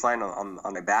waistline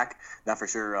on the back, that for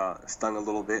sure stung a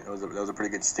little bit. It was a pretty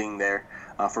good sting there.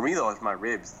 For me though, it's my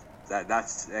ribs.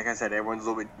 That's like I said, everyone's a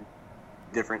little bit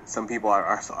different. Some people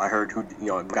I heard who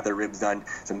got their ribs done,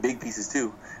 some big pieces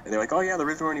too, and they're like, oh yeah, the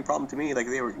ribs weren't any problem to me. Like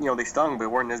they were, they stung, but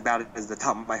weren't as bad as the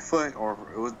top of my foot, or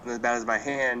it wasn't as bad as my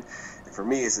hand. And for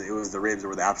me, it was the ribs that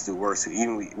were the absolute worst. So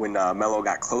even when Melo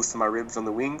got close to my ribs on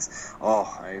the wings,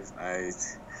 I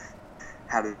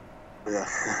had to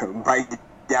bite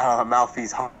down on a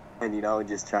mouthpiece hard, and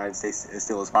just try and stay as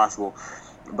still as possible.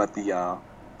 But the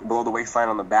below the waistline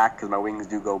on the back, because my wings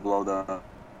do go below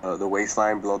the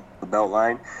waistline, below the belt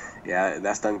line, yeah,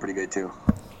 that stung pretty good too.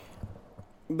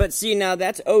 But see, now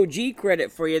that's OG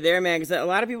credit for you there, man, because a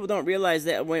lot of people don't realize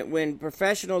that when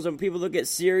professionals and people look at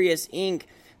serious ink,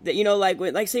 that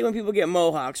like say when people get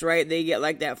mohawks, right? They get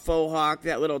like that faux hawk,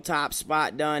 that little top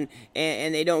spot done,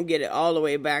 and they don't get it all the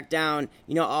way back down,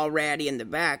 all ratty in the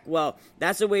back. Well,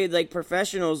 that's the way like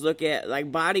professionals look at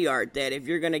like body art. That if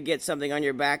you're gonna get something on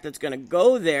your back that's gonna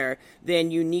go there, then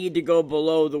you need to go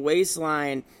below the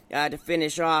waistline to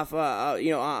finish off,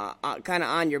 kind of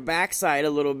on your backside a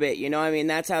little bit. I mean,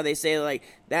 that's how they say like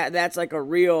that. That's like a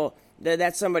real.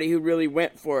 That's somebody who really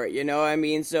went for it, I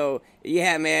mean? So,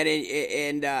 yeah, man,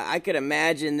 and I could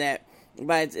imagine that,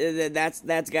 but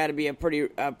that's got to be a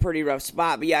pretty rough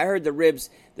spot. But, yeah, I heard the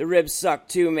ribs suck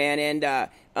too, man,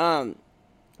 and,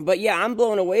 but, yeah, I'm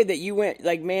blown away that you went,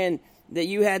 like, man, that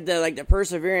you had the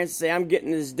perseverance to say, I'm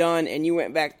getting this done, and you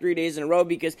went back 3 days in a row,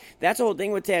 because that's the whole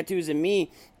thing with tattoos and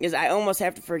me, is I almost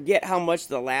have to forget how much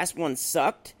the last one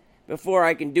sucked before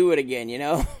I can do it again,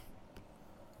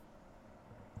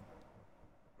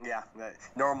 Yeah,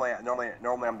 normally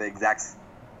I'm the exact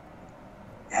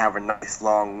have a nice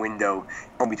long window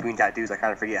in between tattoos. I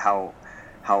kind of forget how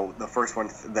the first one,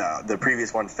 the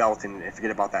previous one felt, and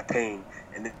forget about that pain,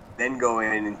 and then go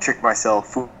in and trick myself,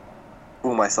 fool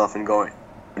myself, and go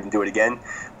and do it again.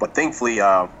 But thankfully,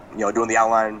 doing the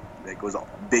outline, it was a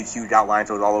big, huge outline,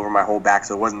 so it was all over my whole back.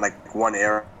 So it wasn't like one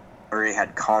area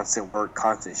had constant work,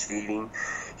 constant shading.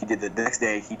 He did the next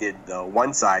day. He did the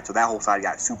one side, so that whole side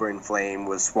got super inflamed,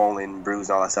 was swollen,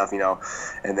 bruised, all that stuff,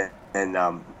 And then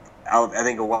I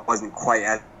think it wasn't quite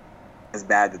as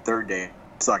bad the third day.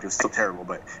 It sucked. It was still terrible,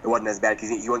 but it wasn't as bad because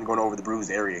he wasn't going over the bruised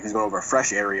area. He was going over a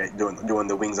fresh area, doing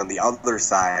the wings on the other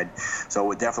side.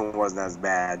 So it definitely wasn't as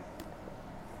bad,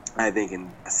 I think,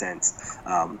 in a sense.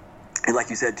 And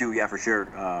like you said too, yeah, for sure.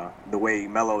 The way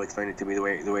Melo explained it to me, the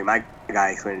way my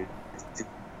guy explained it to me,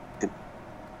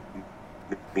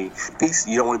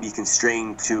 you don't want to be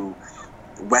constrained to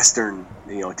Western,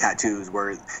 tattoos,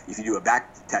 where if you do a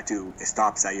back tattoo, it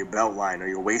stops at your belt line or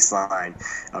your waistline.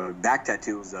 Back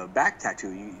tattoo is a back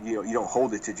tattoo. You don't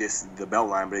hold it to just the belt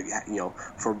line, but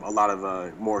for a lot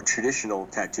of more traditional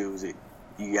tattoos,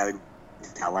 you got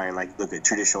to line, like look at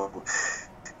traditional.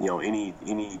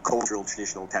 Any cultural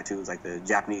traditional tattoos, like the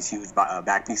Japanese huge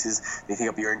back pieces, they take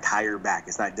up your entire back.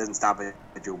 It doesn't stop at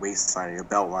your waistline or your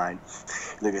belt line.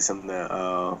 Look at some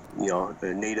of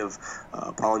the native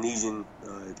Polynesian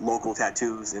local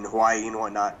tattoos in Hawaii and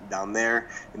whatnot down there,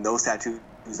 and those tattoos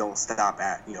don't stop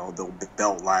at the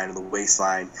belt line or the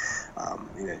waistline.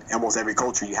 In almost every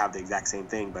culture you have the exact same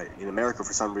thing, but in America,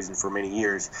 for some reason, for many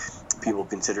years, people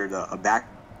considered a back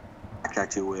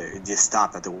tattoo, it just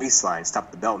stopped at the waistline, stopped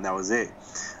at the belt, and that was it.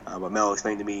 But Mel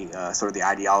explained to me sort of the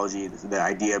ideology, the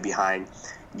idea behind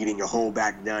getting your whole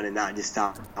back done and not just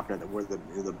stopping at where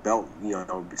the belt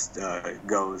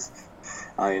goes.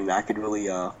 And I could really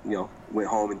went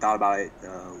home and thought about it,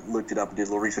 looked it up, and did a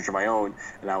little research of my own,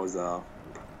 and I was on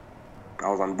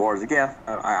board. I was like, yeah,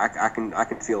 I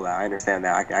can feel that. I understand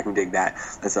that. I can dig that.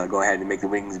 Let's go ahead and make the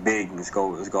wings big. Let's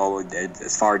go all the way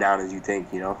as far down as you think.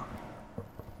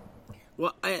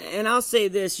 Well, and I'll say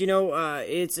this,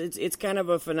 it's kind of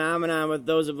a phenomenon with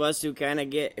those of us who kind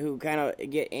of get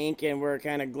ink, and we're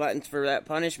kind of gluttons for that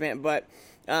punishment. But,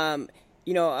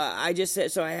 I just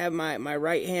said, so I have my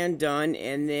right hand done,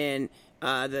 and then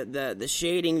the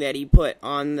shading that he put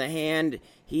on the hand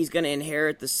he's going to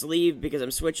inherit the sleeve because I'm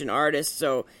switching artists.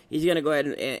 So he's going to go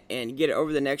ahead and get it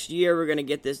over the next year. We're going to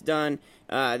get this done,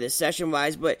 this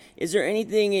session-wise. But is there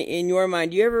anything in your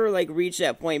mind? Do you ever like reach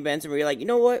that point, Benson, where you're like, you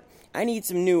know what? I need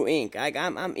some new ink. Like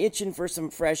I'm itching for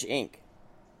some fresh ink.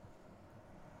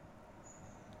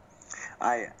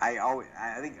 I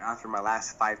think after my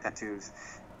last 5 tattoos,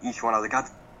 each one I was like, I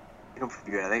think I'm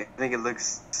pretty good. I think it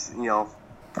looks,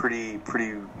 pretty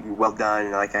well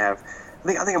done. I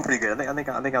think I'm pretty good. I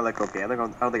think I look okay. I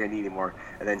don't think I need any more.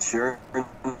 And then sure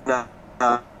enough,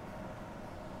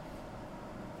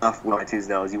 with my tattoos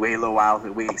nose, you wait a little while,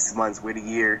 wait 6 months, wait a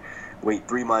year, wait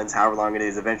 3 months, however long it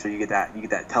is. Eventually, you get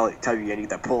that tell you again, you get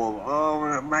that pull.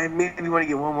 Oh, maybe you want to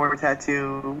get one more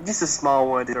tattoo, just a small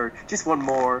one, or just one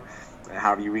more.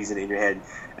 However you reason it in your head.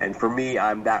 And for me,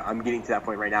 I'm getting to that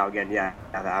point right now again. Yeah,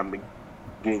 I'm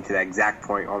getting to that exact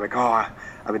point. I'm like, I've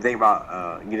been thinking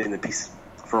about getting the piece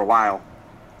for a while.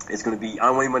 It's going to be, I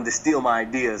don't want anyone to steal my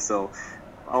idea. So,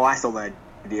 I stole that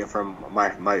idea from my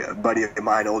buddy of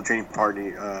mine, old training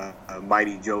partner,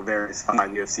 Mighty Joe Veras,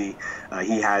 on UFC.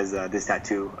 He has this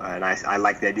tattoo, and I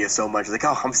like the idea so much. I was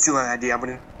like, I'm stealing that idea. I'm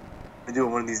going to do it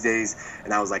one of these days.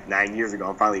 And that was like 9 years ago.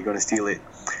 I'm finally going to steal it.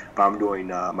 But I'm doing,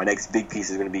 my next big piece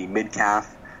is going to be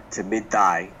mid-calf to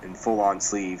mid-thigh and full-on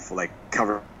sleeve, like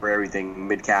cover everything,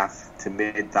 mid-calf to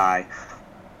mid-thigh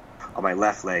on my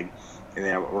left leg. And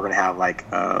then we're going to have like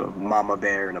a mama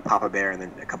bear and a papa bear and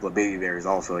then a couple of baby bears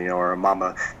also, or a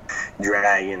mama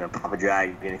dragon, a papa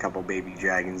dragon, and a couple of baby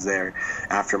dragons there.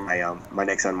 After my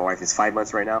next son, my wife is 5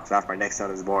 months right now, so after my next son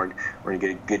is born, we're going to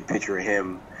get a good picture of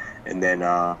him. And then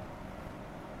a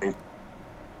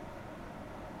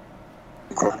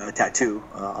tattoo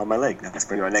on my leg. That's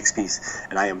pretty much my next piece.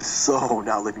 And I am so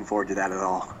not looking forward to that at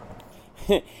all.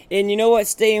 And you know what?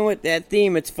 Staying with that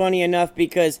theme, it's funny enough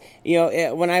because,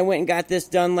 when I went and got this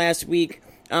done last week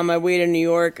on my way to New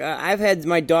York, I've had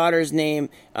my daughter's name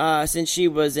since she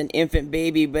was an infant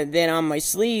baby, but then on my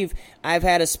sleeve, I've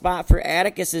had a spot for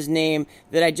Atticus's name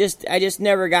that I just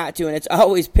never got to, and it's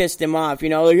always pissed him off,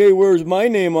 like, hey, where's my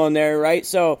name on there, right?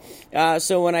 So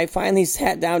when I finally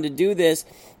sat down to do this,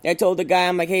 I told the guy,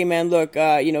 I'm like, hey, man, look,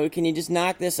 can you just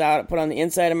knock this out, put it on the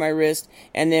inside of my wrist,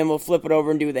 and then we'll flip it over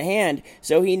and do the hand.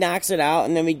 So he knocks it out,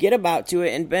 and then we get about to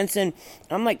it, and Benson,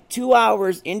 I'm like 2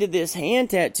 hours into this hand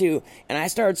tattoo, and I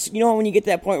start, when you get to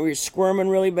that point where you're squirming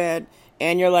really bad,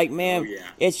 and you're like, man,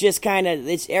 It's just kind of,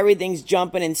 everything's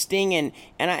jumping and stinging.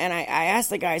 And I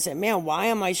asked the guy, I said, man, why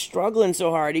am I struggling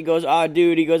so hard? He goes,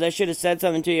 dude, I should have said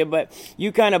something to you, but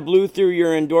you kind of blew through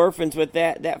your endorphins with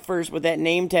that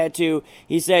name tattoo.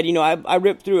 He said, I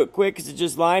ripped through it quick because it's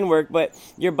just line work, but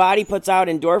your body puts out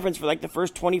endorphins for like the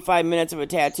first 25 minutes of a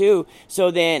tattoo.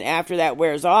 So then after that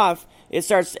wears off,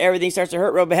 everything starts to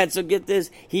hurt real bad. So get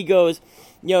this, he goes,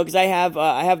 because I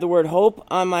have the word hope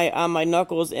on my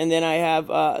knuckles, and then I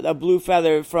have a blue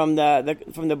feather from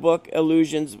the book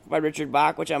Illusions by Richard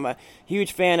Bach, which I'm a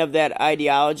huge fan of that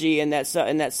ideology and that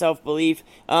self belief.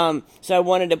 So I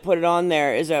wanted to put it on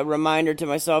there as a reminder to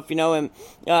myself, and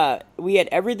we had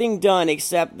everything done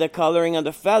except the coloring of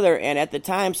the feather, and at the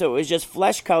time, so it was just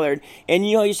flesh colored, and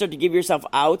you start to give yourself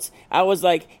outs. I was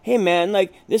like, hey man,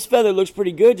 like this feather looks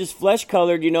pretty good, just flesh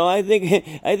colored, I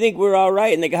think we're all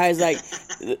right. And the guy's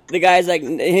like,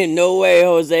 no way,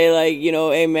 Jose. Like,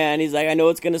 hey man, he's like, I know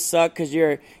it's gonna suck because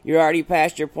you're already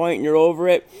past your point and you're over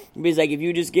it. But he's like, if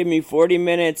you just give me 40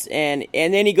 minutes, and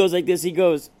then he goes like this. He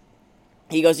goes,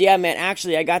 yeah, man.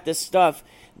 Actually, I got this stuff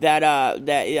that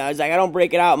he's like, I don't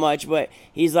break it out much, but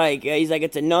he's like,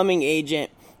 it's a numbing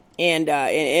agent. And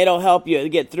it'll help you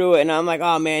get through it. And I'm like,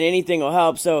 oh man, anything will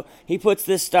help. So he puts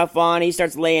this stuff on, he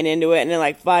starts laying into it, and then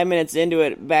like 5 minutes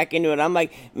back into it, I'm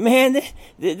like, man,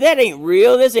 that ain't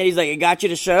real. And he's like, it got you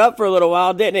to shut up for a little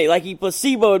while, didn't it? Like he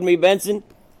placeboed me, Benson.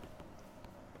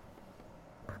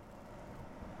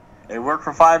 It worked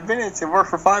for 5 minutes.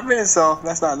 So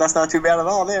that's not too bad at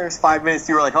all. There's 5 minutes.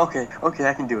 You were like, okay,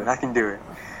 I can do it.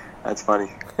 That's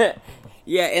funny.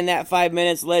 Yeah, and that 5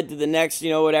 minutes led to the next,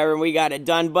 whatever, and we got it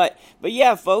done. But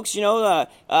yeah, folks, Benson and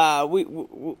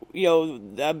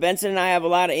I have a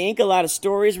lot of ink, a lot of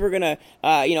stories. We're gonna,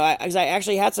 I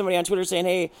actually had somebody on Twitter saying,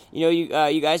 hey,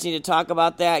 you guys need to talk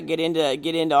about that, get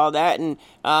into all that, and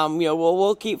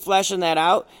we'll keep fleshing that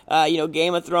out.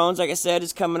 Game of Thrones, like I said,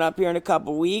 is coming up here in a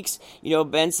couple weeks.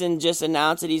 Benson just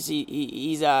announced that he's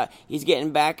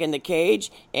getting back in the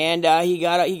cage, and he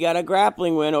got a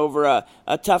grappling win over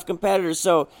a tough competitor. competitors.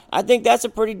 So I think that's a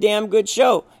pretty damn good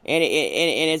show, and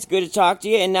it's good to talk to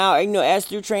you. And now, as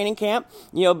through training camp,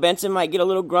 Benson might get a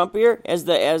little grumpier as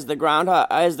the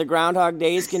groundhog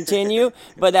days continue.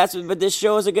 but this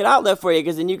show is a good outlet for you,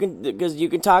 because you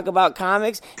can talk about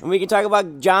comics, and we can talk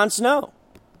about Jon Snow.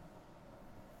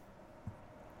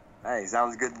 Hey,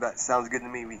 sounds good. That sounds good to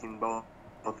me. We can both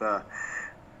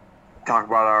talk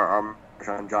about our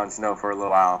on Jon Snow for a little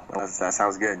while. That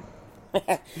sounds good.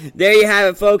 There you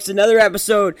have it, folks. Another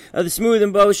episode of the Smooth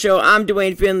and Bow Show. I'm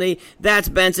Dwayne Finley. That's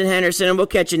Benson Henderson, and we'll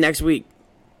catch you next week.